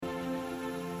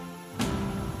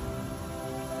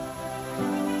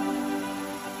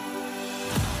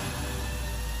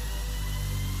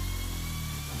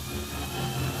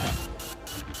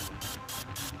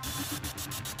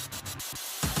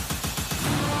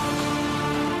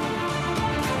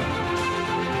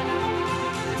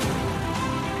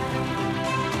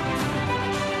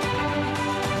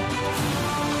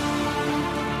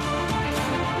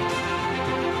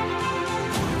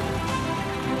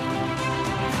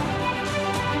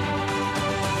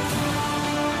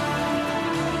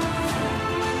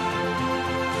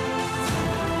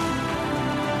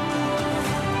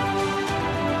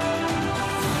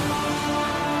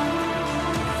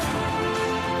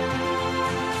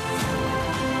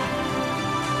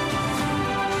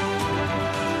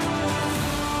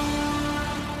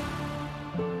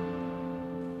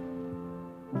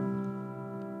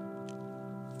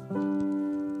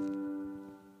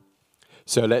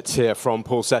So let's hear from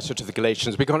Paul's letter to the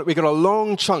Galatians. We've got a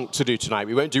long chunk to do tonight.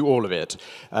 We won't do all of it,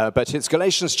 but it's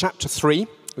Galatians chapter 3.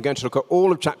 We're going to look at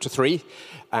all of chapter 3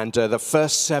 and the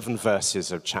first 7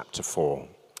 verses of chapter 4.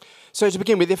 So to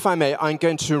begin with, if I may, I'm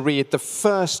going to read the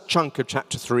first chunk of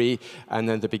chapter 3 and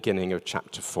then the beginning of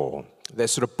chapter 4. They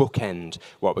sort of bookend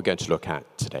what we're going to look at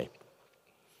today.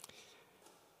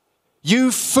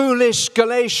 You foolish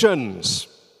Galatians!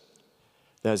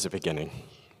 There's the beginning.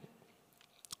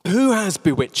 Who has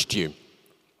bewitched you?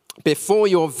 Before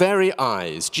your very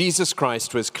eyes, Jesus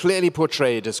Christ was clearly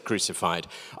portrayed as crucified.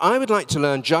 I would like to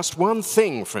learn just one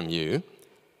thing from you.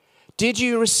 Did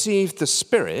you receive the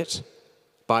Spirit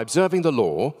by observing the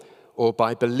law or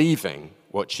by believing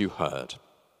what you heard?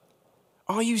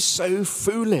 Are you so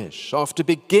foolish? After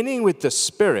beginning with the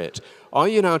Spirit, are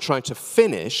you now trying to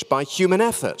finish by human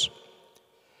effort?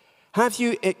 Have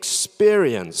you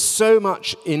experienced so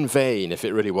much in vain, if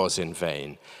it really was in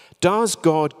vain? Does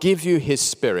God give you his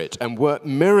Spirit and work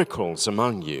miracles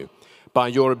among you by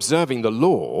your observing the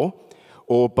law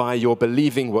or by your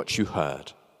believing what you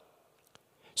heard?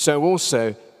 So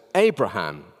also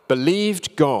Abraham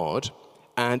believed God,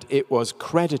 and it was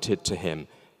credited to him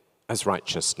as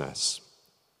righteousness.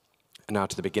 And now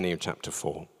to the beginning of chapter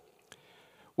 4.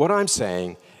 What I'm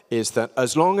saying is that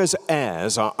as long as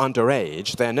heirs are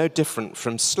underage, they're no different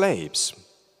from slaves,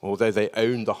 although they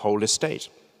own the whole estate.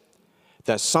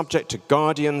 They're subject to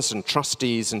guardians and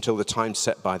trustees until the time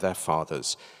set by their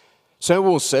fathers. So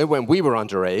also, when we were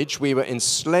underage, we were in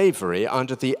slavery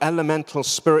under the elemental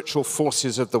spiritual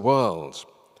forces of the world.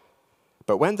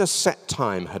 But when the set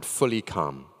time had fully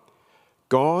come,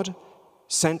 God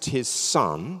sent his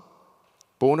Son,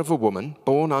 born of a woman,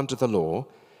 born under the law,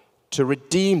 to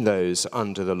redeem those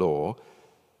under the law,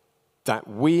 that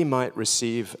we might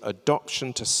receive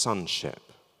adoption to sonship.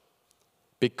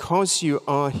 Because you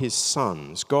are his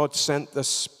sons, God sent the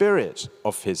Spirit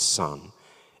of his Son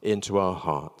into our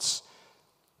hearts,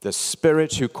 the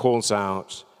Spirit who calls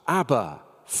out, Abba,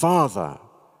 Father.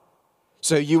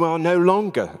 So you are no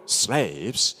longer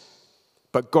slaves,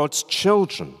 but God's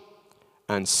children.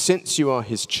 And since you are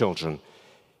his children,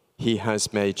 he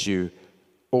has made you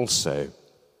also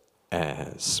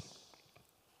heirs.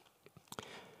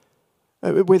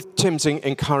 With Tim's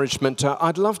encouragement,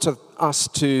 I'd love us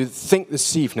to think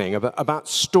this evening about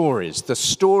stories, the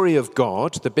story of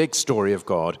God, the big story of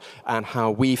God, and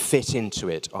how we fit into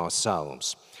it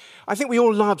ourselves. I think we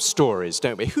all love stories,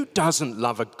 don't we? Who doesn't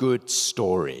love a good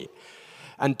story?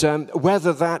 And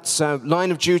whether that's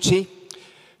Line of Duty,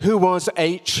 who was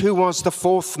H? Who was the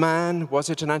fourth man?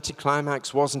 Was it an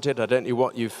anticlimax? Wasn't it? I don't know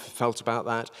what you've felt about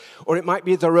that. Or it might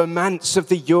be the romance of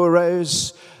the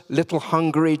Euros, little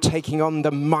Hungary taking on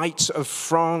the might of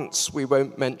France. We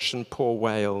won't mention poor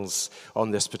Wales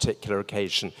on this particular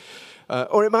occasion.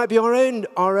 Or it might be our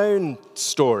own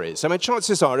stories. I mean,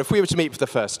 chances are, if we were to meet for the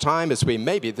first time, as we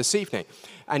may be this evening,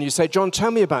 and you say, John, tell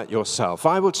me about yourself,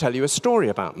 I will tell you a story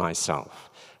about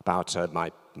myself, about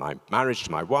my marriage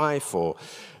to my wife, or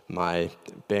my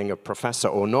being a professor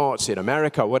or not in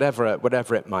America, whatever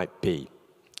it might be.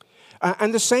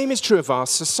 And the same is true of our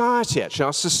society, actually.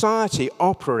 Our society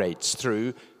operates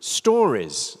through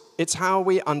stories. It's how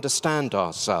we understand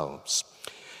ourselves.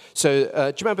 So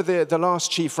do you remember the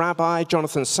last chief rabbi,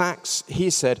 Jonathan Sacks? He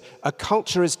said, a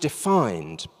culture is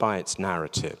defined by its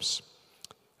narratives.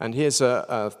 And here's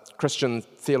a Christian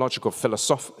theological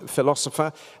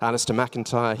philosopher, Alistair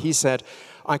McIntyre. He said,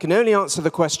 I can only answer the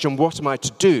question, what am I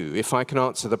to do, if I can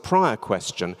answer the prior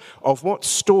question of what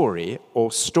story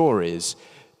or stories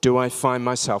do I find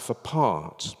myself a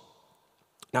part?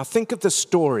 Now think of the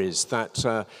stories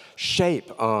that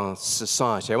shape our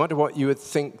society. I wonder what you would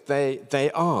think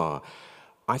they are.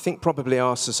 I think probably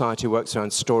our society works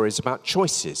around stories about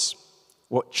choices,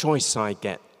 what choice I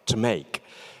get to make.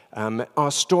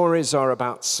 Our stories are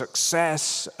about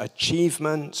success,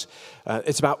 achievement.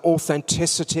 It's about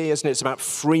authenticity, isn't it? It's about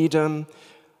freedom.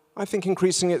 I think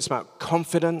increasingly it's about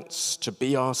confidence, to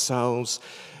be ourselves.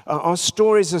 Our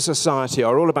stories as a society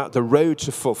are all about the road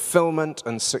to fulfillment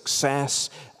and success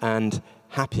and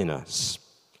happiness.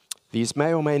 These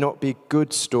may or may not be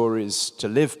good stories to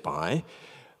live by,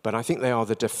 but I think they are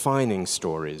the defining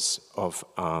stories of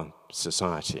our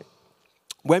society.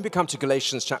 When we come to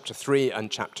Galatians chapter 3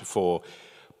 and chapter 4,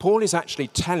 Paul is actually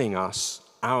telling us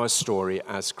our story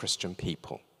as Christian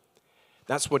people.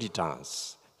 That's what he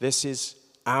does. This is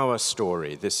our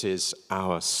story. This is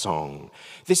our song.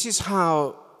 This is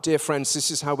how, dear friends, this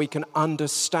is how we can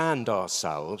understand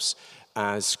ourselves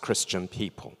as Christian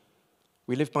people.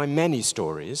 We live by many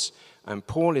stories, and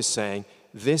Paul is saying,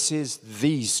 this is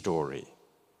the story.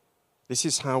 This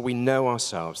is how we know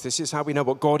ourselves. This is how we know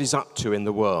what God is up to in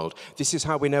the world. This is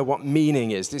how we know what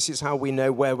meaning is. This is how we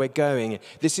know where we're going.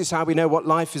 This is how we know what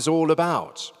life is all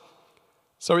about.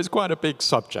 So it's quite a big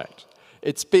subject.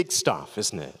 It's big stuff,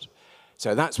 isn't it?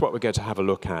 So that's what we're going to have a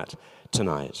look at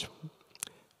tonight.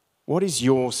 What is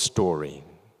your story?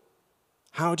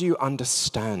 How do you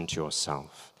understand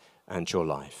yourself and your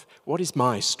life? What is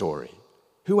my story?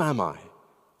 Who am I?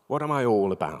 What am I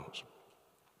all about?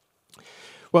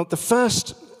 Well, the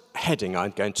first heading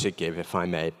I'm going to give, if I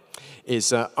may,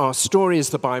 is our story is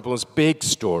the Bible's big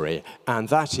story, and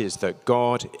that is that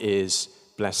God is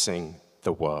blessing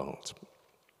the world.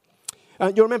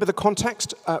 You remember the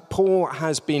context. Paul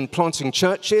has been planting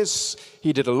churches.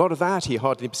 He did a lot of that. He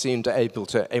hardly seemed able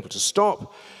to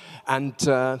stop. And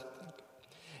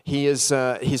he's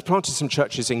planted some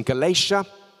churches in Galatia.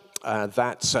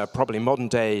 That's probably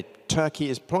modern-day Turkey.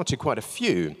 He's planted quite a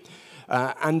few.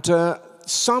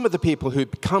 Some of the people who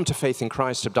come to faith in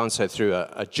Christ have done so through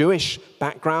a Jewish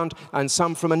background and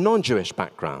some from a non-Jewish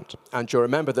background. And you'll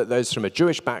remember that those from a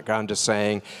Jewish background are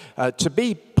saying, to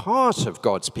be part of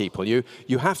God's people,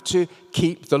 you have to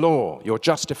keep the law. You're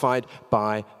justified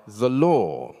by the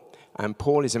law. And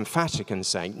Paul is emphatic in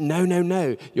saying,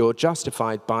 no, you're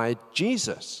justified by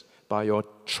Jesus, by your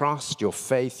trust, your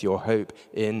faith, your hope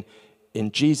in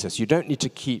Jesus. You don't need to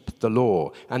keep the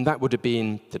law. And that would have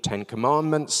been the Ten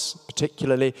Commandments,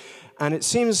 particularly. And it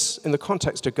seems in the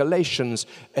context of Galatians,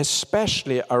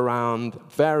 especially around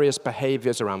various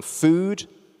behaviors around food,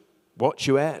 what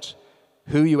you ate,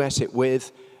 who you ate it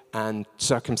with, and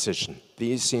circumcision.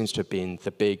 These seems to have been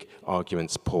the big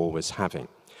arguments Paul was having.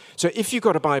 So if you've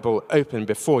got a Bible open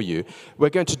before you, we're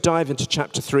going to dive into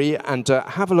chapter 3 and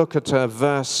have a look at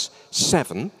verse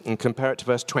 7 and compare it to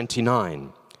verse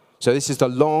 29. So this is the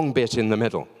long bit in the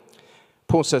middle.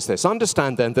 Paul says this,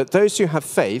 "Understand then that those who have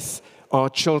faith are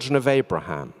children of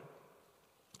Abraham."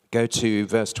 Go to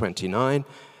verse 29.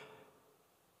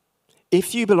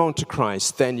 "If you belong to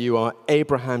Christ, then you are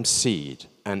Abraham's seed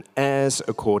and heirs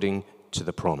according to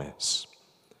the promise."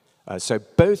 So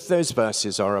both those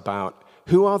verses are about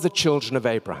who are the children of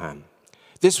Abraham.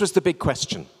 This was the big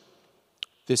question.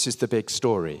 This is the big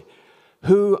story.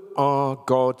 Who are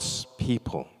God's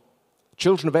people?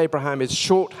 Children of Abraham is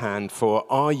shorthand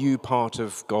for, are you part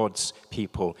of God's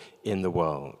people in the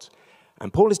world?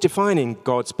 And Paul is defining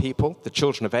God's people, the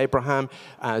children of Abraham,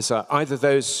 as either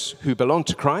those who belong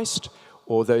to Christ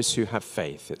or those who have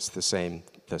faith. It's the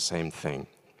same thing.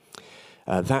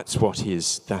 That's what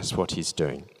he's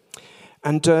doing.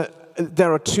 And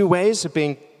there are two ways of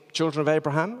being children of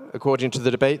Abraham, according to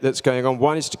the debate that's going on.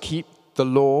 One is to keep the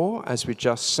law, as we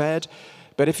just said.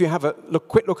 But if you have a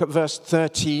quick look at verse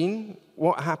 13,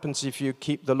 what happens if you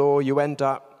keep the law? You end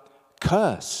up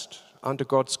cursed, under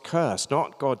God's curse.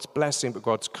 Not God's blessing, but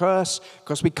God's curse,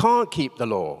 because we can't keep the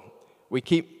law. We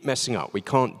keep messing up. We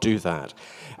can't do that.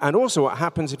 And also what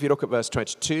happens if you look at verse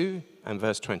 22 and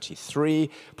verse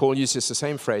 23, Paul uses the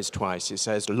same phrase twice. He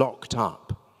says, locked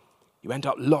up. You end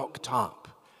up locked up.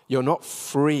 You're not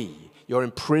free. You're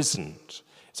imprisoned.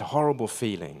 It's a horrible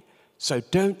feeling. So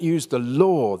don't use the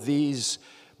law, these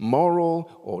moral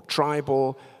or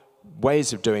tribal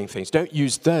ways of doing things. Don't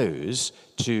use those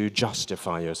to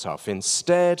justify yourself.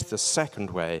 Instead, the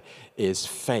second way is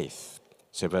faith.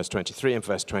 So verse 23 and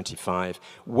verse 25,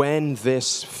 when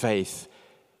this faith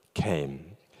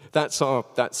came. That's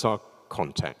our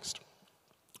context.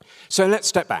 So let's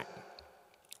step back.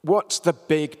 What's the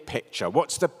big picture?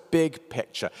 What's the big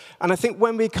picture? And I think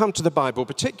when we come to the Bible,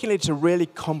 particularly to really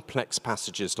complex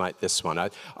passages like this one,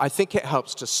 I think it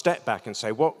helps to step back and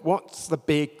say, what's the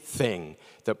big thing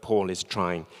that Paul is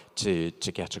trying to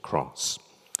get across?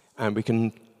 And we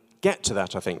can get to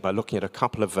that, I think, by looking at a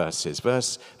couple of verses.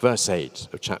 Verse 8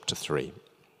 of chapter 3.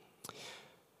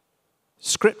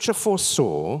 Scripture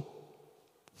foresaw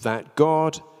that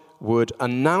God would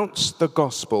announce the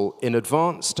gospel in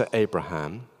advance to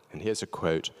Abraham, and here's a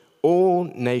quote, all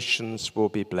nations will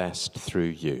be blessed through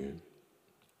you.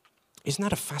 Isn't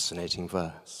that a fascinating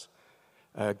verse?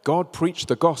 God preached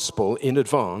the gospel in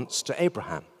advance to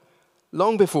Abraham.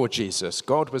 Long before Jesus,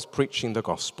 God was preaching the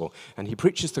gospel, and he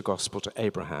preaches the gospel to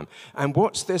Abraham. And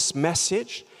what's this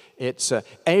message? It's,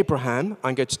 Abraham,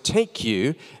 I'm going to take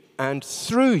you, and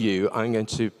through you, I'm going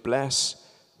to bless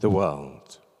the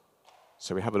world.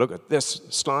 So we have a look at this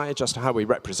slide, just how we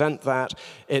represent that.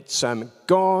 It's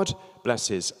God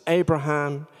blesses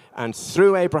Abraham, and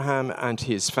through Abraham and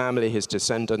his family, his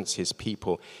descendants, his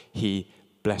people, he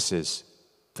blesses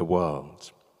the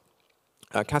world.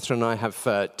 Catherine and I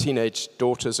have teenage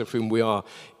daughters of whom we are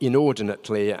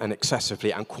inordinately and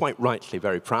excessively and quite rightly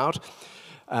very proud.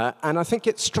 And I think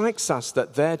it strikes us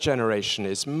that their generation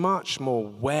is much more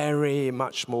wary,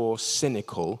 much more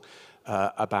cynical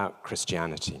about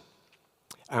Christianity.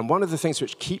 And one of the things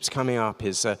which keeps coming up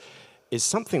is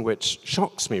something which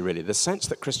shocks me, really, the sense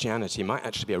that Christianity might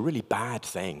actually be a really bad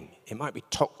thing. It might be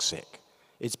toxic.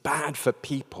 It's bad for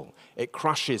people. It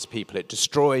crushes people. It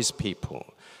destroys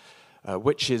people,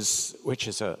 which is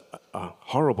a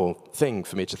horrible thing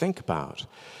for me to think about.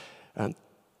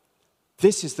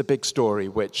 This is the big story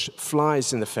which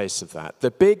flies in the face of that.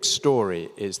 The big story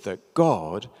is that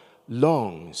God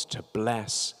longs to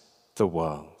bless the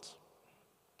world.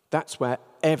 That's where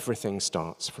everything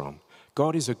starts from.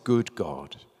 God is a good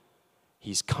God.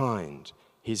 He's kind.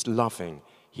 He's loving.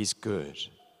 He's good.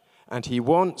 And he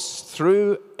wants,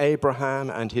 through Abraham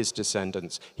and his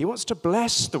descendants, he wants to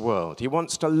bless the world. He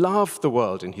wants to love the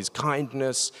world in his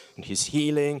kindness and his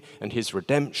healing and his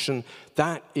redemption.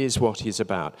 That is what he's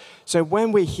about. So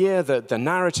when we hear the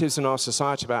narratives in our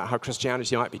society about how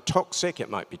Christianity might be toxic, it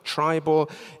might be tribal,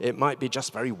 it might be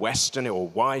just very Western or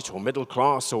white or middle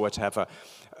class or whatever,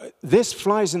 this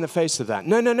flies in the face of that.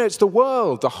 No, it's the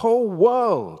world, the whole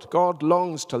world. God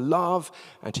longs to love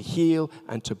and to heal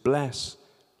and to bless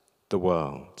the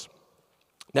world.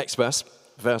 Next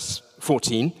verse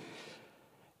 14,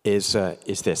 is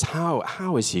this.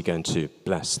 How is he going to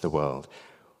bless the world?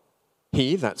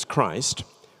 He, that's Christ,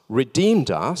 redeemed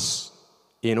us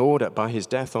in order, by his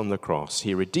death on the cross,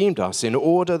 he redeemed us in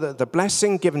order that the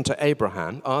blessing given to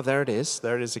Abraham, there it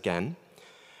is again,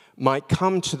 might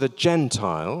come to the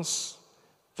Gentiles.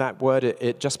 That word,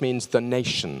 it just means the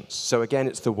nations. So again,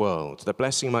 it's the world. The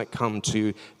blessing might come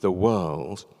to the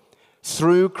world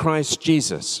through Christ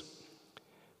Jesus,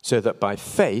 so that by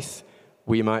faith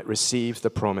we might receive the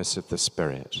promise of the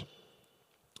Spirit.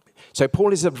 So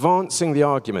Paul is advancing the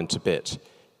argument a bit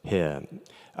here.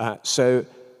 So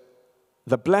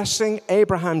the blessing,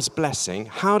 Abraham's blessing,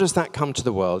 how does that come to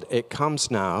the world? It comes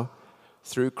now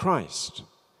through Christ.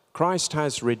 Christ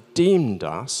has redeemed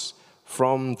us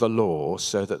from the law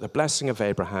so that the blessing of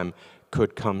Abraham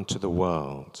could come to the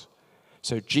world.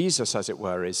 So Jesus, as it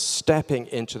were, is stepping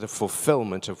into the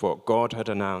fulfillment of what God had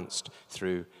announced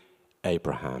through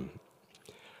Abraham.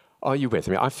 Are you with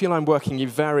me? I feel I'm working you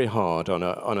very hard on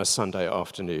a Sunday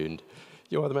afternoon.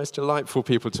 You are the most delightful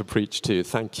people to preach to.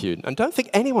 Thank you. And don't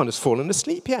think anyone has fallen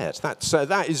asleep yet.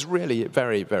 That is really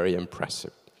very, very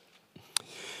impressive.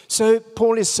 So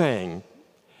Paul is saying,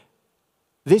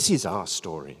 this is our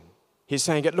story. He's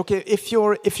saying, look, if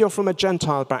you're from a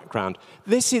Gentile background,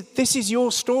 this is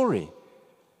your story.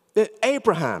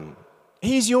 Abraham,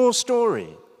 he's your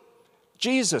story.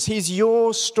 Jesus, he's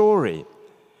your story.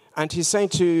 And he's saying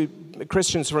to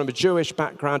Christians from a Jewish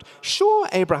background, sure,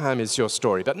 Abraham is your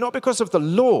story, but not because of the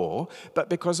law, but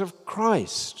because of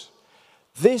Christ.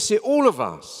 All of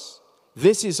us,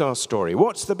 this is our story.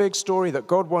 What's the big story? That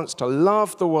God wants to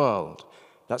love the world.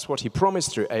 That's what he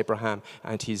promised through Abraham,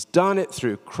 and he's done it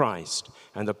through Christ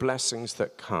and the blessings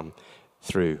that come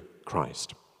through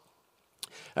Christ.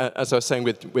 As I was saying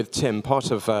with Tim, part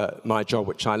of my job,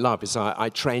 which I love, is I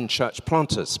train church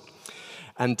planters.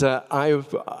 And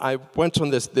I went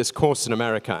on this course in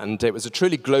America, and it was a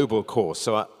truly global course,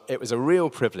 so it was a real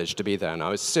privilege to be there. And I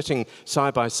was sitting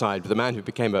side by side with a man who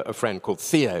became a friend called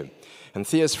Theo. And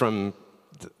Theo's from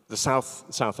the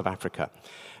south of Africa.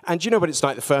 And you know what it's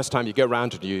like the first time you go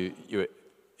around and you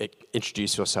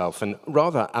introduce yourself. And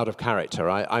rather out of character,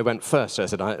 I went first. I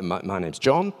said, my name's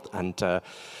John, and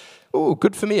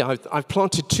good for me. I've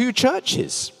planted 2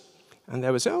 churches. And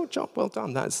there was, John, well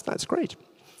done. That's great.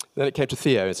 Then it came to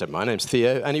Theo and said, my name's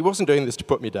Theo. And he wasn't doing this to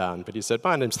put me down, but he said,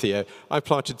 my name's Theo. I've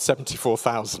planted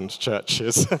 74,000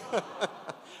 churches.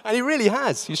 And he really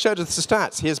has. He showed us the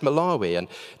stats. Here's Malawi, and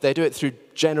they do it through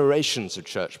generations of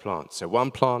church plants. So one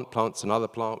plant plants another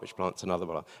plant, which plants another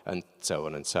plant, and so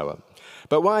on and so on.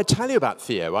 But what I tell you about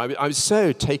Theo, I was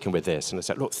so taken with this, and I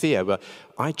said, look, Theo,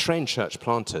 I train church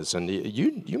planters, and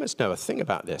you must know a thing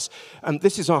about this.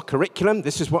 This is our curriculum.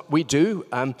 This is what we do.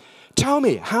 Tell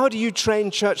me, how do you train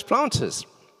church planters?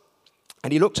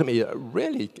 And he looked at me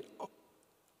really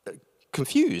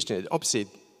confused. Obviously,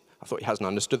 I thought he hasn't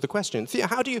understood the question. Theo,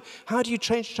 how do you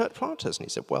train church planters? And he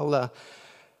said,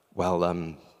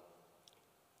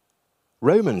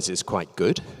 Romans is quite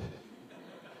good.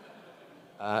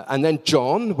 And then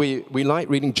John, we like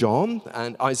reading John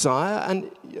and Isaiah,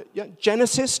 and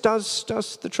Genesis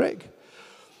does the trick.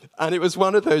 And it was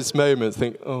one of those moments,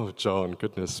 oh, John,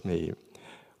 goodness me.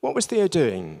 What was Theo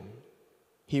doing?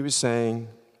 He was saying,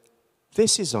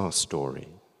 this is our story.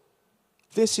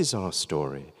 This is our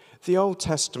story. The Old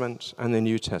Testament and the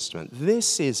New Testament.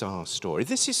 This is our story.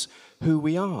 This is who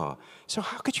we are. So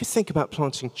how could you think about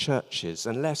planting churches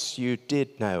unless you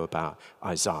did know about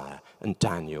Isaiah and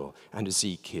Daniel and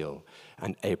Ezekiel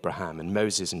and Abraham and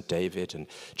Moses and David and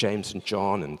James and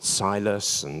John and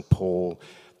Silas and Paul?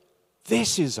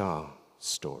 This is our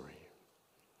story.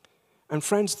 And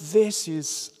friends, this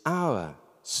is our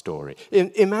story.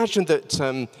 Imagine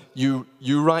that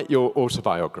you write your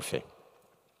autobiography.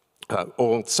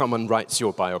 Or someone writes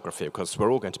your biography, because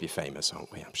we're all going to be famous, aren't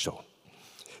we? I'm sure.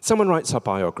 Someone writes our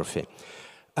biography.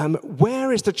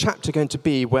 Where is the chapter going to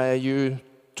be where you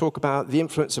talk about the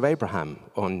influence of Abraham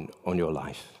on your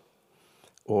life?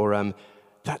 Or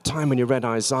that time when you read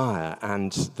Isaiah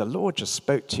and the Lord just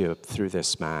spoke to you through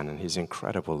this man and his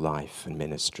incredible life and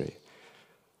ministry.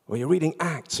 Or you're reading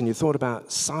Acts and you thought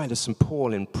about Silas and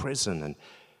Paul in prison.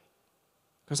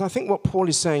 Because I think what Paul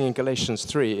is saying in Galatians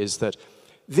 3 is that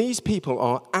these people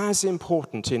are as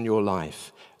important in your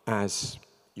life as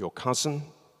your cousin,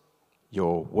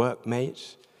 your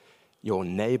workmate, your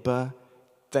neighbor.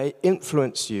 They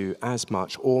influence you as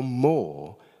much or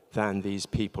more than these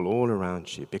people all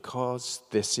around you, because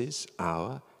this is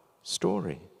our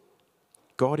story.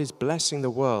 God is blessing the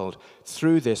world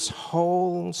through this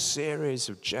whole series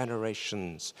of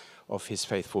generations of his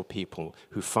faithful people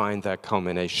who find their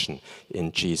culmination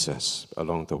in Jesus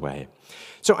along the way.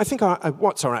 So I think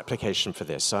what's our application for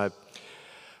this? I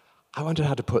wonder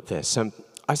how to put this.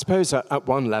 I suppose at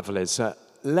one level is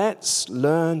let's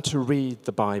learn to read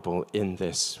the Bible in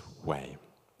this way.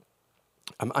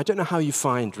 I don't know how you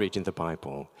find reading the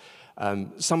Bible.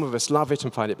 Some of us love it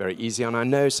and find it very easy, and I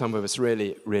know some of us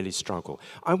really, really struggle.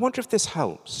 I wonder if this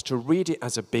helps to read it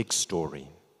as a big story.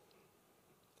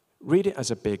 Read it as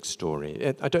a big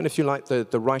story. I don't know if you like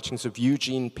the writings of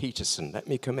Eugene Peterson. Let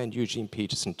me commend Eugene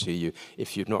Peterson to you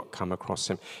if you've not come across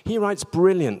him. He writes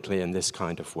brilliantly in this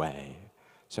kind of way.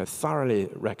 So thoroughly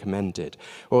recommended.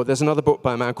 Or there's another book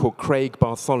by a man called Craig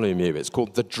Bartholomew. It's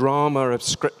called The Drama of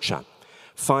Scripture,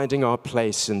 Finding Our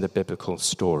Place in the Biblical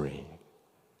Story.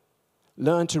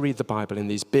 Learn to read the Bible in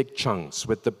these big chunks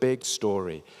with the big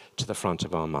story to the front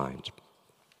of our mind.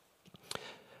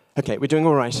 Okay, we're doing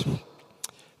all right.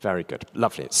 Very good.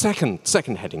 Lovely.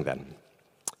 Second heading then.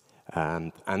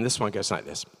 And this one goes like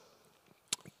this.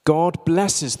 God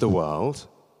blesses the world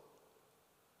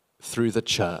through the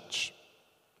church.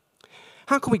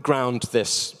 How can we ground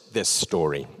this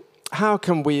story? How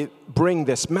can we bring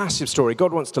this massive story?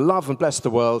 God wants to love and bless the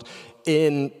world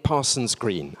in Parsons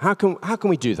Green. How can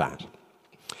we do that?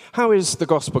 How is the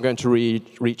gospel going to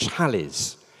reach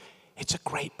Hallies? It's a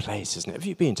great place, isn't it? Have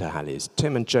you been to Hallies?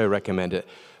 Tim and Joe recommend it.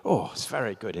 Oh, it's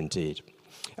very good indeed.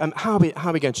 How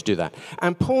are we going to do that?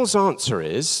 And Paul's answer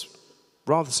is,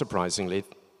 rather surprisingly,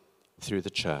 through the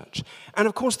church. And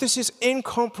of course, this is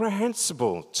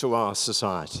incomprehensible to our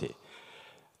society.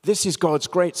 This is God's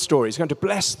great story. He's going to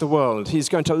bless the world. He's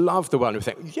going to love the world. And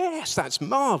we think, yes, that's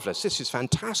marvelous. This is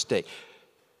fantastic.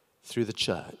 Through the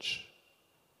church.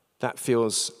 That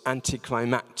feels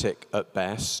anticlimactic at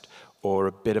best, or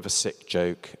a bit of a sick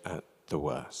joke at the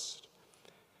worst.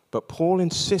 But Paul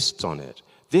insists on it.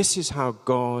 This is how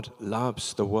God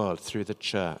loves the world, through the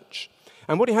church.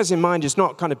 And what he has in mind is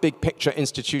not kind of big picture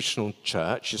institutional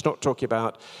church. He's not talking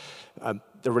about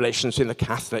the relations between the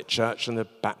Catholic Church and the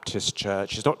Baptist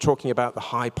Church. He's not talking about the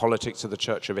high politics of the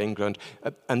Church of England.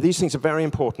 And these things are very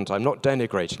important. I'm not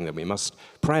denigrating them. We must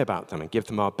pray about them and give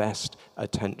them our best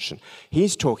attention.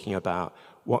 He's talking about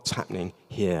what's happening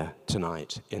here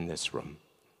tonight in this room.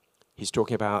 He's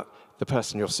talking about the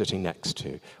person you're sitting next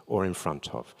to or in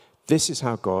front of. This is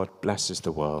how God blesses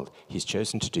the world. He's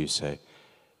chosen to do so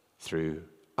through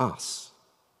us,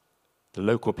 the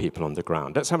local people on the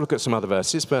ground. Let's have a look at some other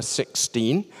verses. Verse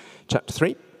 16, chapter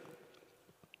 3.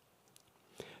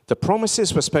 The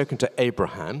promises were spoken to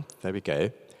Abraham, there we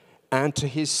go, and to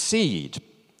his seed.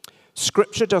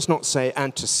 Scripture does not say,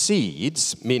 and to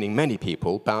seeds, meaning many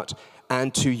people, but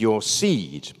and to your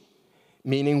seed,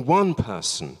 meaning one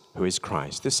person who is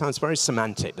Christ. This sounds very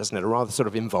semantic, doesn't it? A rather sort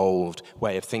of involved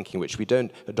way of thinking, which we don't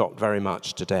adopt very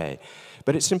much today.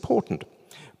 But it's important.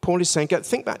 Paul is saying,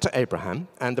 think back to Abraham,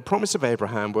 and the promise of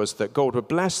Abraham was that God would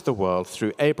bless the world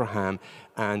through Abraham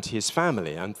and his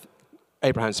family. And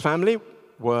Abraham's family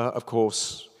were, of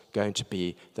course, going to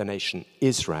be the nation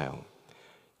Israel.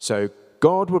 So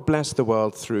God would bless the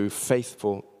world through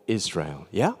faithful Israel.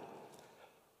 Yeah?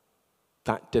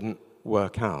 That didn't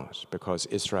work out because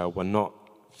Israel were not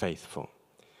faithful.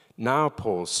 Now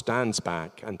Paul stands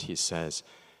back and he says,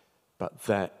 but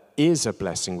there is a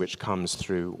blessing which comes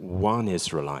through one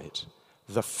Israelite,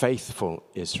 the faithful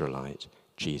Israelite,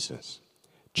 Jesus.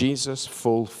 Jesus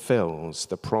fulfills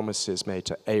the promises made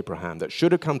to Abraham that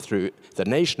should have come through the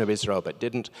nation of Israel but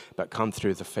didn't, but come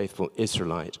through the faithful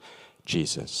Israelite,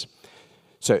 Jesus.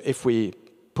 So if we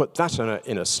put that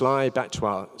in a slide, back to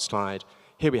our slide,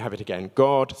 here we have it again.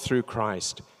 God, through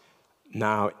Christ,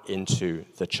 now into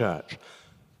the church.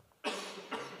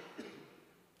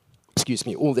 Excuse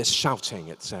me, all this shouting,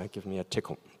 it's giving me a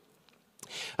tickle.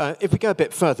 If we go a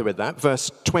bit further with that,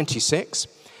 verse 26,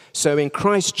 so in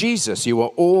Christ Jesus you are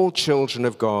all children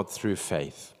of God through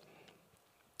faith.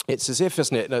 It's as if,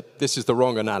 isn't it, that this is the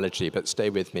wrong analogy, but stay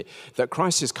with me, that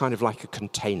Christ is kind of like a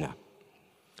container.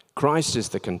 Christ is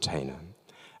the container,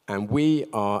 and we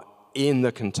are in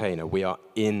the container. We are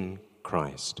in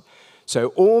Christ. So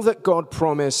all that God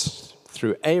promised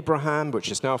through Abraham,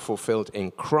 which is now fulfilled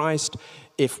in Christ,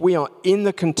 if we are in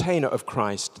the container of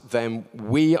Christ, then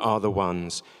we are the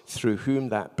ones through whom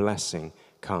that blessing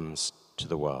comes to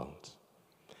the world.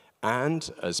 And,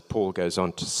 as Paul goes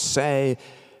on to say,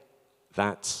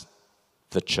 that's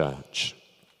the church.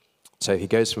 So he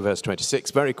goes from verse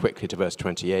 26 very quickly to verse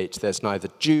 28. There's neither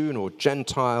Jew nor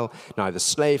Gentile, neither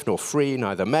slave nor free,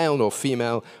 neither male nor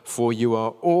female, for you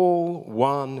are all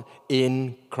one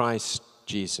in Christ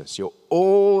Jesus. You're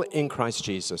all in Christ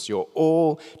Jesus. You're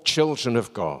all children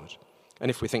of God.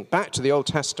 And if we think back to the Old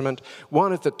Testament,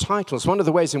 one of the titles, one of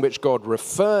the ways in which God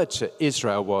referred to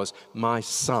Israel was, my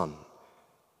son.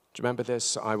 Do you remember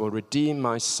this? I will redeem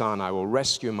my son. I will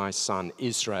rescue my son,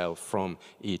 Israel, from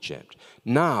Egypt.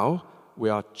 Now, we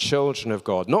are children of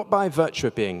God, not by virtue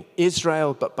of being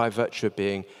Israel, but by virtue of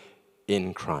being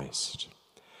in Christ.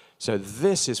 So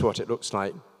this is what it looks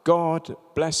like. God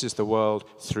blesses the world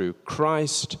through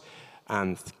Christ,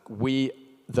 and we,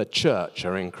 the church,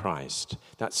 are in Christ.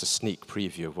 That's a sneak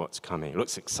preview of what's coming. It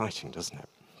looks exciting, doesn't it?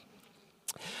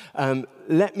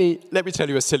 Let me tell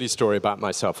you a silly story about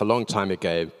myself. A long time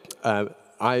ago,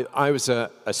 I was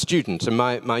a student, and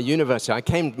my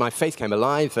university, my faith came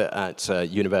alive at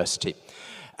university.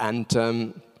 And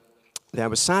there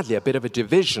was sadly a bit of a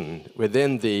division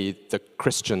within the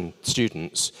Christian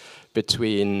students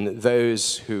between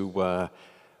those who were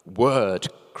word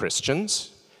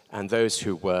Christians and those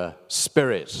who were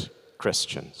spirit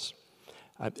Christians.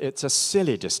 It's a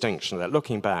silly distinction that,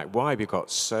 looking back, why we got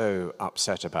so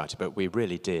upset about it, but we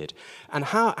really did. And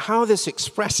how this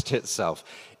expressed itself.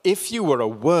 If you were a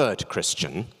word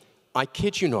Christian, I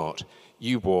kid you not,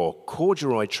 you wore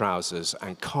corduroy trousers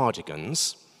and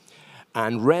cardigans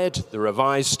and read the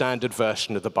Revised Standard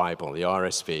Version of the Bible, the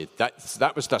RSV.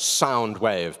 That was the sound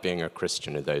way of being a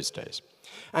Christian in those days.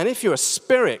 And if you're a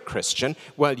spirit Christian,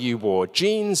 well, you wore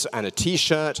jeans and a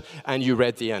T-shirt and you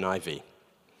read the NIV.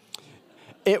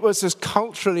 It was as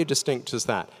culturally distinct as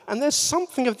that. And there's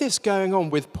something of this going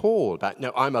on with Paul. That,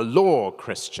 no, I'm a law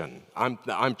Christian.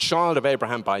 I'm child of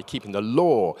Abraham by keeping the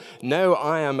law. No,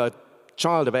 I am a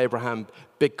child of Abraham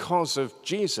because of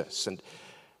Jesus. And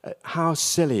how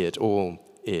silly it all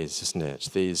is, isn't it?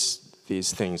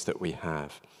 These things that we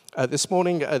have. This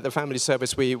morning at the family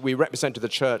service, we represented the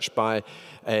church by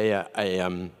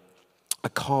a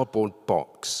cardboard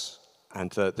box. And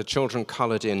the children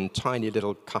colored in tiny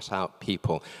little cut-out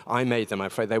people. I made them. I'm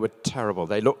afraid they were terrible.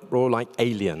 They looked all like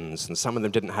aliens, and some of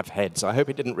them didn't have heads. I hope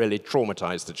it didn't really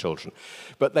traumatize the children.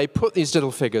 But they put these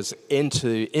little figures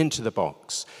into the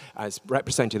box as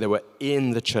representing they were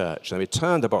in the church. And we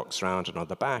turned the box around, and on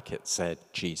the back it said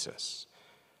Jesus.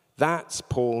 That's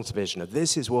Paul's vision of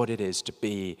this is what it is to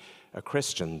be a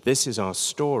Christian. This is our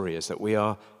story, is that we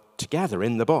are together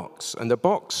in the box. And the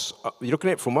box, you look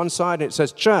at it from one side, and it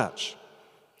says church.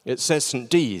 It says St.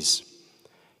 D's.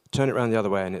 Turn it around the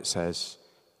other way and it says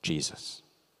Jesus.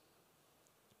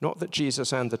 Not that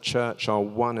Jesus and the church are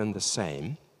one and the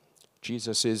same.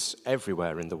 Jesus is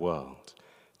everywhere in the world.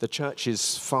 The church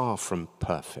is far from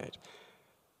perfect.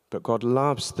 But God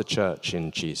loves the church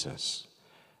in Jesus.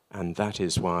 And that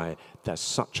is why there's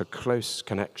such a close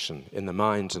connection in the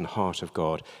mind and heart of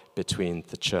God between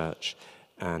the church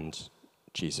and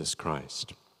Jesus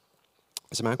Christ.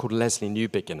 There's a man called Leslie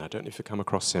Newbigin. I don't know if you've come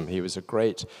across him. He was a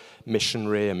great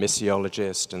missionary, a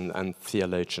missiologist, and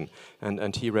theologian.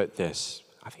 And he wrote this.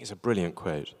 I think it's a brilliant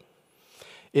quote.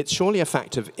 It's surely a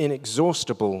fact of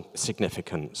inexhaustible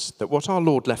significance that what our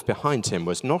Lord left behind him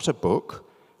was not a book,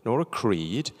 nor a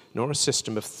creed, nor a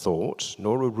system of thought,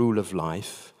 nor a rule of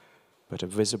life, but a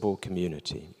visible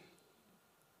community.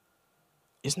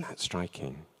 Isn't that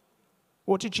striking?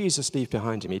 What did Jesus leave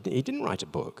behind him? He didn't write a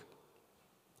book.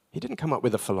 He didn't come up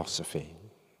with a philosophy.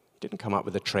 He didn't come up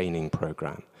with a training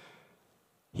program.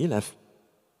 He left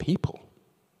people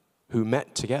who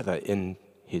met together in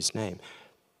his name.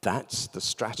 That's the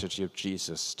strategy of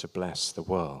Jesus to bless the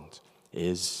world,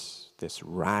 is this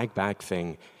rag-bag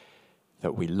thing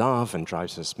that we love and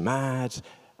drives us mad,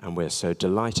 and we're so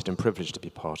delighted and privileged to be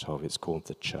part of. It's called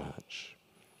the church.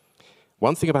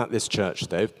 One thing about this church,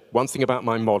 though, one thing about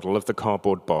my model of the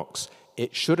cardboard box,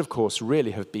 it should, of course,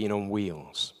 really have been on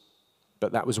wheels.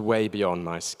 But that was way beyond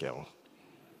my skill.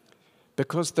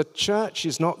 Because the church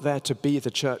is not there to be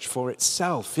the church for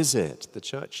itself, is it? The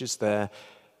church is there,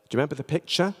 do you remember the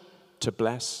picture? To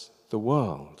bless the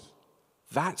world.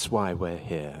 That's why we're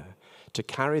here. To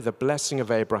carry the blessing of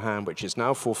Abraham, which is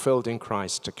now fulfilled in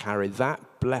Christ, to carry that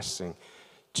blessing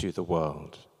to the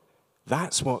world.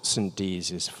 That's what St.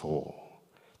 Dee's is for.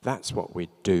 That's what we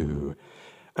do.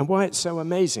 And why it's so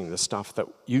amazing, the stuff that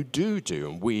you do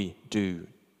and we do.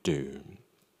 Tim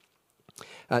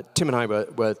and I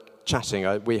were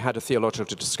chatting. We had a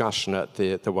theological discussion at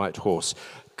the White Horse.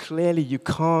 Clearly, you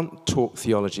can't talk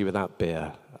theology without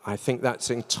beer. I think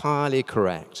that's entirely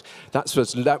correct. That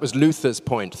was Luther's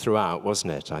point throughout,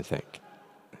 wasn't it, I think?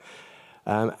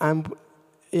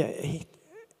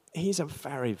 He's a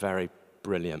very, very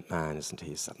brilliant man, isn't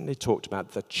he? He suddenly talked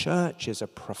about the church is a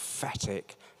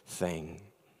prophetic thing.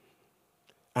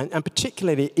 And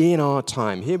particularly in our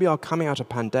time, here we are coming out of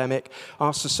pandemic,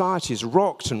 our society is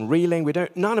rocked and reeling,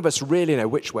 none of us really know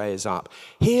which way is up.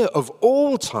 Here, of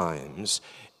all times,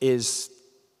 is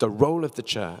the role of the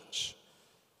church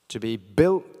to be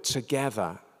built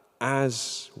together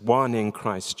as one in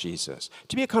Christ Jesus,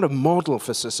 to be a kind of model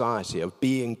for society of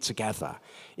being together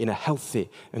in a healthy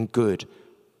and good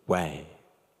way.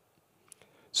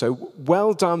 So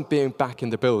well done being back in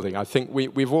the building. I think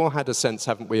we've all had a sense,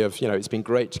 haven't we, of, it's been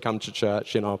great to come to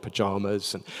church in our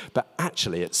pajamas. But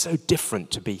actually, it's so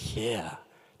different to be here,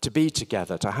 to be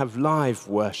together, to have live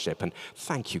worship. And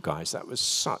thank you, guys. That was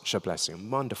such a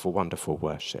blessing. Wonderful, wonderful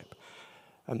worship.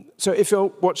 So if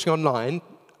you're watching online,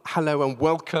 hello and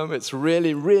welcome. It's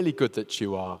really, really good that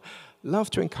you are. Love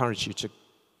to encourage you to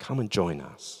come and join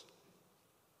us.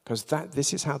 Because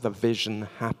this is how the vision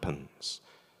happens.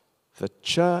 The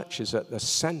church is at the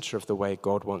center of the way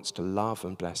God wants to love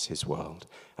and bless his world.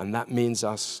 And that means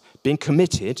us being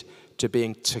committed to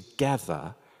being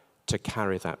together to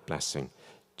carry that blessing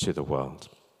to the world.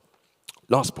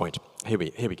 Last point. Here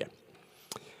we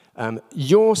go.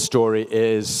 Your story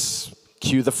is,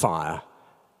 cue the fire,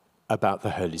 about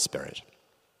the Holy Spirit.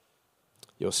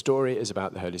 Your story is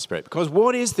about the Holy Spirit. Because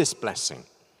what is this blessing?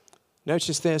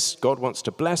 Notice this. God wants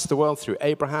to bless the world through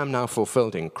Abraham, now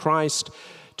fulfilled in Christ,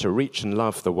 to reach and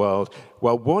love the world.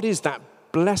 Well, what is that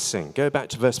blessing? Go back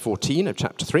to verse 14 of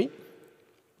chapter 3.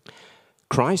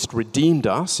 Christ redeemed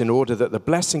us in order that the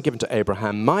blessing given to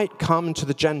Abraham might come to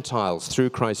the Gentiles through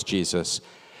Christ Jesus,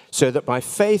 so that by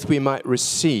faith we might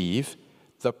receive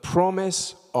the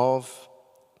promise of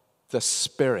the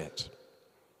Spirit.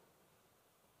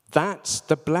 That's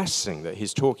the blessing that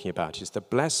he's talking about, is the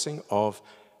blessing of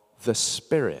the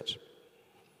Spirit.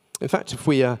 In fact, if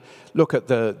we look at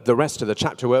the rest of the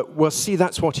chapter, we'll see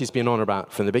that's what he's been on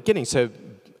about from the beginning. So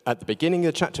at the beginning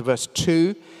of the chapter, verse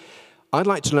 2, I'd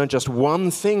like to learn just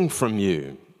one thing from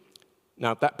you.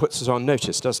 Now, that puts us on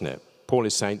notice, doesn't it? Paul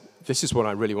is saying, this is what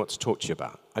I really want to talk to you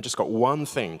about. I just got one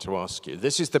thing to ask you.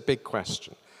 This is the big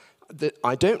question.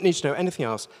 I don't need to know anything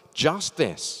else, just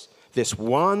this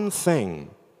one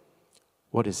thing.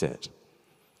 What is it?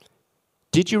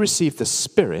 Did you receive the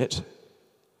Spirit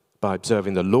by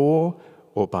observing the law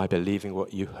or by believing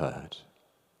what you heard?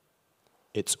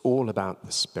 It's all about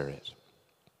the Spirit.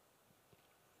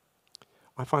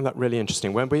 I find that really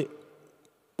interesting. When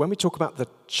we talk about the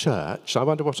church, I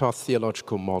wonder what our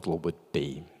theological model would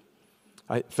be.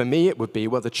 For me, it would be,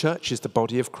 well, the church is the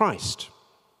body of Christ.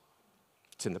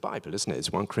 It's in the Bible, isn't it?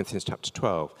 It's 1 Corinthians chapter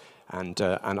 12 and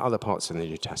other parts in the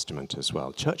New Testament as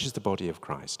well. Church is the body of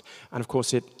Christ. And of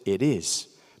course, it is.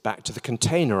 Back to the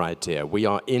container idea. We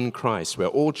are in Christ. We're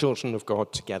all children of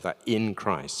God together in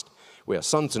Christ. We are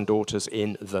sons and daughters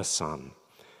in the Son.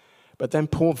 But then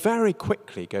Paul very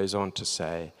quickly goes on to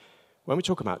say, when we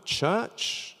talk about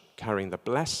church, carrying the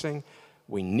blessing,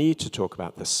 we need to talk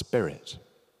about the Spirit.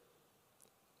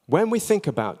 When we think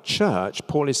about church,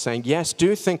 Paul is saying, yes,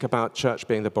 do think about church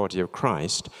being the body of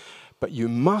Christ, but you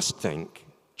must think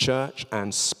church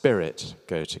and Spirit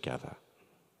go together.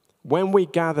 When we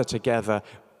gather together,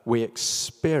 we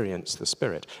experience the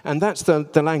Spirit. And that's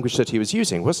the language that he was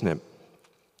using, wasn't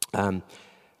it?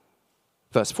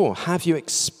 Verse 4, have you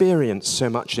experienced so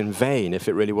much in vain, if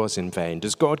it really was in vain?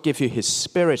 Does God give you his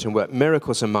Spirit and work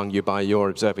miracles among you by your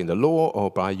observing the law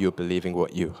or by your believing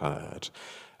what you heard?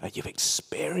 You've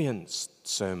experienced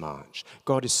so much.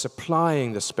 God is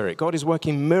supplying the Spirit. God is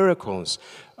working miracles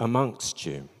amongst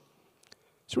you.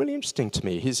 It's really interesting to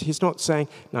me. He's not saying,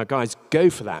 now guys, go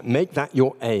for that. Make that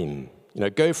your aim.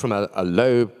 Go from a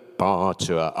low bar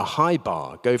to a high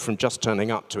bar. Go from just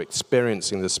turning up to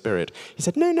experiencing the Spirit. He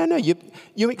said, no,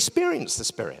 you experience the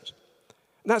Spirit.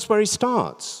 And that's where he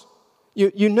starts.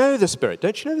 You know the Spirit.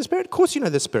 Don't you know the Spirit? Of course you know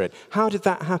the Spirit. How did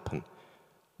that happen?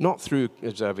 Not through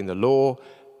observing the law,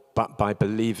 but by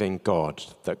believing God,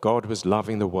 that God was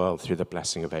loving the world through the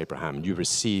blessing of Abraham. You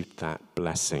received that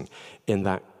blessing in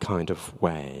that kind of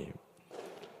way.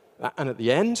 And at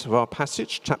the end of our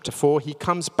passage, chapter 4, he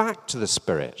comes back to the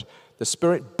Spirit. The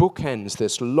Spirit bookends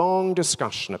this long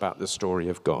discussion about the story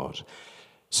of God.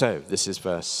 So this is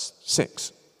verse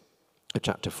 6.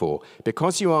 Chapter 4,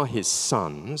 because you are his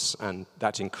sons, and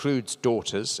that includes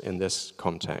daughters in this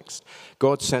context,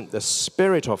 God sent the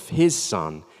Spirit of his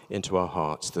Son into our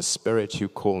hearts, the Spirit who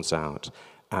calls out,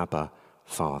 Abba,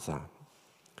 Father.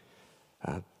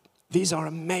 These are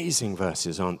amazing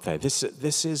verses, aren't they?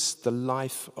 This is the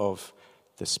life of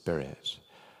the Spirit.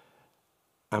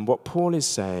 And what Paul is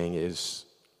saying is,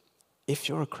 if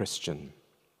you're a Christian,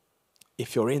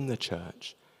 if you're in the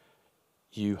church,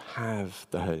 you have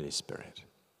the Holy Spirit.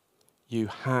 You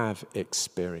have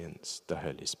experienced the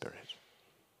Holy Spirit.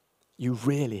 You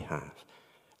really have.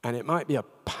 And it might be a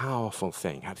powerful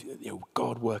thing,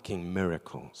 God working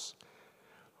miracles.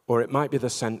 Or it might be the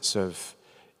sense of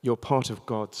you're part of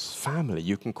God's family.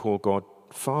 You can call God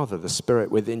Father. The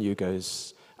Spirit within you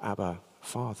goes, Abba,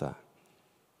 Father.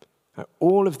 Now,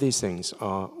 all of these things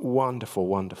are wonderful,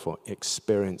 wonderful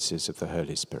experiences of the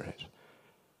Holy Spirit.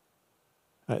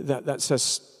 That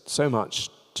says so much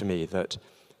to me that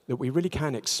we really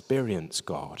can experience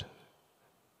God.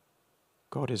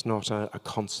 God is not a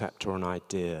concept or an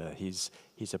idea. He's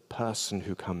a person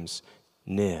who comes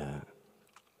near.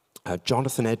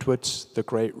 Jonathan Edwards, the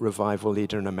great revival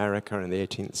leader in America in the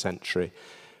 18th century,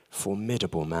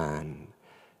 formidable man.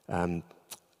 The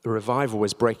revival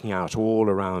was breaking out all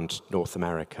around North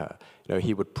America.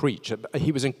 He would preach.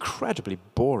 He was an incredibly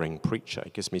boring preacher.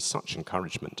 It gives me such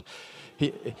encouragement.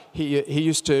 He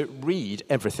used to read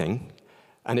everything,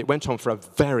 and it went on for a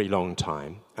very long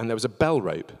time. And there was a bell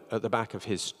rope at the back of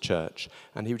his church,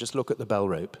 and he would just look at the bell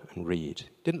rope and read.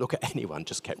 Didn't look at anyone,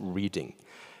 just kept reading.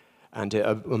 And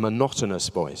a monotonous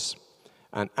voice.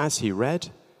 And as he read,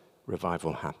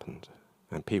 revival happened.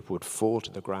 And people would fall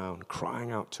to the ground, crying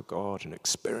out to God and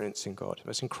experiencing God. It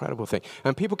was an incredible thing.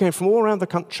 And people came from all around the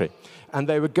country, and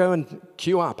they would go and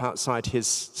queue up outside his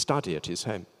study at his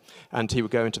home. And he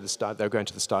would go into the study. They would go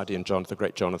into the study, and the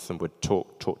great Jonathan would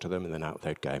talk to them, and then out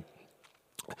they'd go.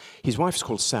 His wife's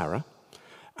called Sarah,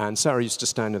 and Sarah used to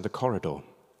stand in the corridor.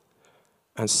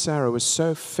 And Sarah was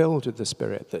so filled with the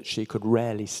Spirit that she could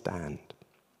rarely stand.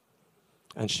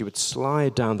 And she would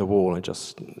slide down the wall and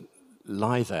just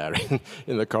lie there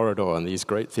in the corridor, and these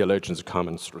great theologians would come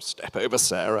and sort of step over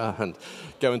Sarah and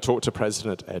go and talk to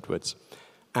President Edwards.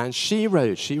 And she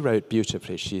wrote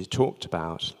beautifully. She talked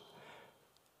about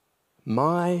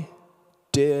my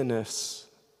dearness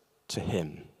to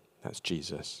him, that's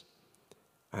Jesus,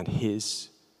 and his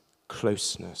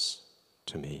closeness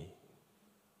to me.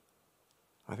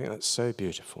 I think that's so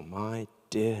beautiful, my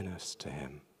dearness to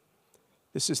him.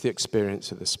 This is the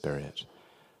experience of the Spirit.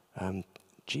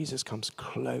 Jesus comes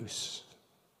close.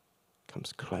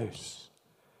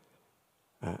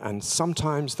 And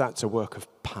sometimes that's a work of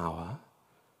power,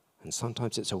 and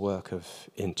sometimes it's a work of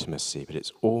intimacy, but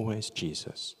it's always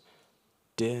Jesus.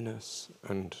 Dearness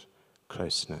and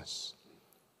closeness.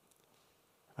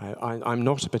 I'm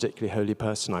not a particularly holy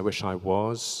person. I wish I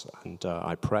was, and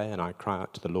I pray and I cry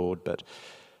out to the Lord, but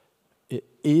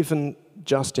even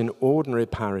just in ordinary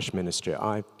parish ministry,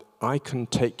 I can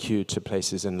take you to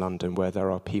places in London where there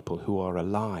are people who are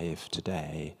alive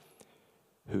today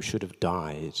who should have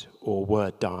died or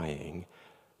were dying,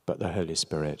 but the Holy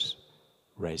Spirit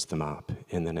raised them up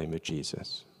in the name of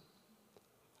Jesus.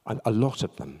 A lot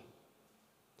of them.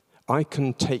 I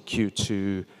can take you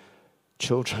to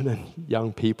children and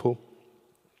young people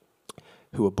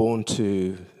who were born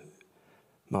to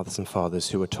mothers and fathers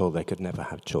who were told they could never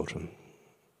have children.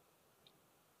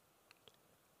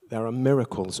 There are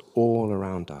miracles all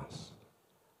around us.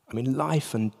 I mean,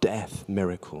 life and death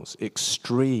miracles,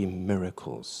 extreme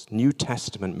miracles, New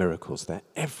Testament miracles, they're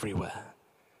everywhere.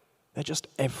 They're just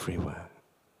everywhere.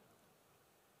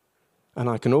 And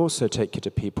I can also take you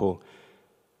to people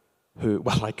who,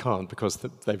 well, I can't because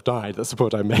they've died, that's the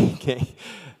point I'm making.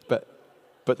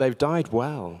 But they've died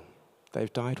well.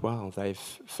 They've died well. They've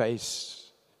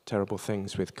faced terrible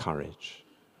things with courage.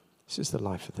 This is the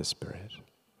life of the Spirit.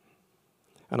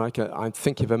 And I'm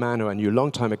thinking of a man who I knew a long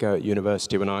time ago at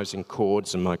university when I was in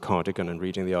cords and my cardigan and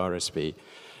reading the RSV.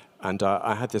 And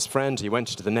I had this friend, he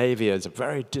went into the Navy as a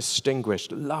very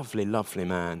distinguished, lovely, lovely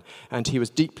man. And he was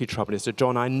deeply troubled. He said,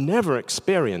 John, I never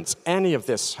experienced any of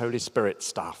this Holy Spirit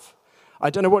stuff. I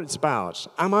don't know what it's about.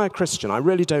 Am I a Christian? I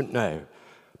really don't know.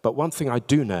 But one thing I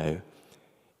do know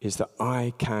is that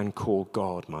I can call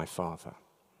God my Father.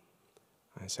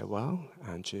 I said, well,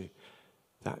 Andrew,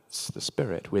 that's the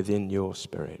Spirit within your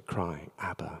spirit crying,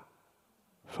 Abba,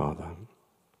 Father.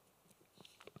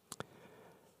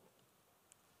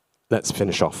 Let's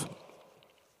finish off.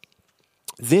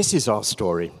 This is our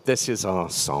story. This is our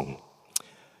song.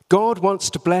 God wants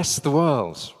to bless the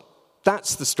world.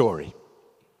 That's the story.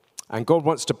 And God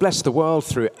wants to bless the world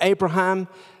through Abraham,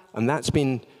 and that's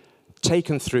been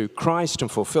taken through Christ and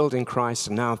fulfilled in Christ,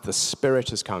 and now the Spirit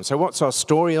has come. So what's our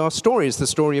story? Our story is the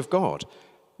story of God.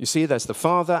 You see, there's the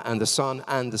Father and the Son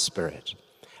and the Spirit.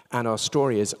 And our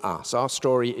story is us. Our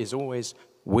story is always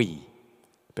we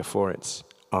before it's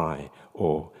I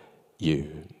or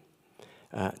you.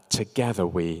 Together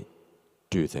we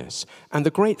do this. And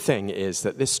the great thing is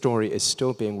that this story is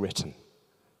still being written.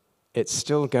 It's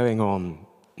still going on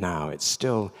now. It's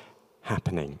still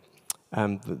happening.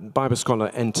 The Bible scholar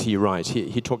N.T. Wright,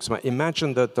 he talks about,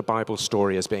 imagine the Bible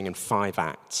story as being in 5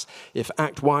 acts. If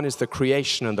Act 1 is the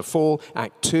creation and the fall,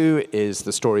 Act 2 is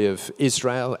the story of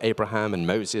Israel, Abraham and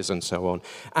Moses and so on.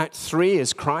 Act 3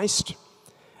 is Christ.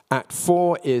 Act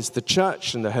 4 is the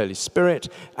church and the Holy Spirit.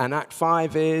 And Act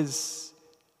 5 is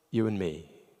you and me.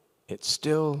 It's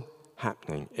still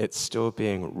happening. It's still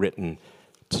being written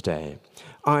today.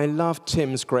 I love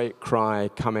Tim's great cry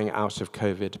coming out of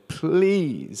COVID.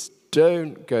 Please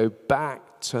don't go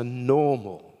back to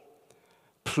normal.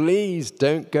 Please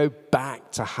don't go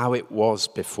back to how it was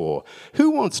before.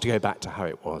 Who wants to go back to how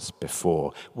it was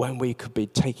before when we could be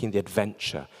taking the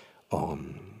adventure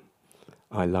on?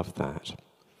 I love that.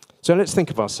 So let's think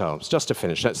of ourselves, just to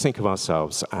finish, let's think of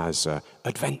ourselves as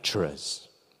adventurers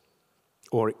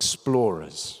or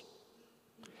explorers.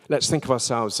 Let's think of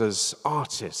ourselves as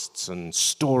artists and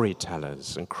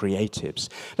storytellers and creatives.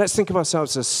 Let's think of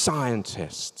ourselves as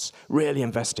scientists, really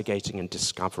investigating and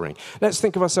discovering. Let's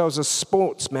think of ourselves as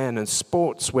sportsmen and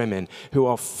sportswomen who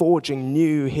are forging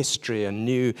new history and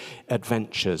new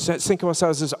adventures. Let's think of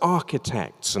ourselves as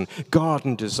architects and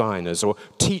garden designers, or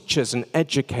teachers and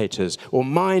educators, or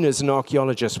miners and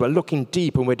archaeologists. We're looking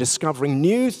deep and we're discovering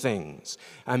new things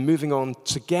and moving on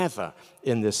together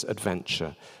in this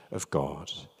adventure of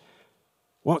God.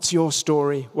 What's your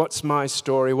story? What's my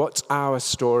story? What's our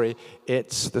story?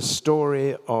 It's the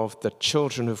story of the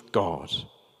children of God,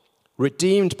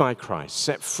 redeemed by Christ,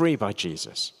 set free by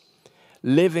Jesus,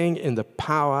 living in the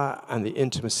power and the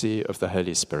intimacy of the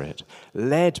Holy Spirit,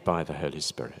 led by the Holy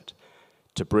Spirit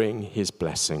to bring his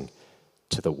blessing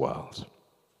to the world.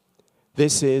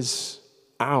 This is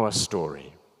our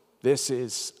story. This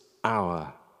is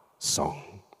our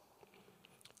song.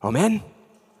 Amen?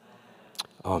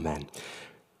 Amen.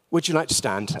 Would you like to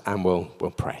stand and we'll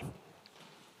pray?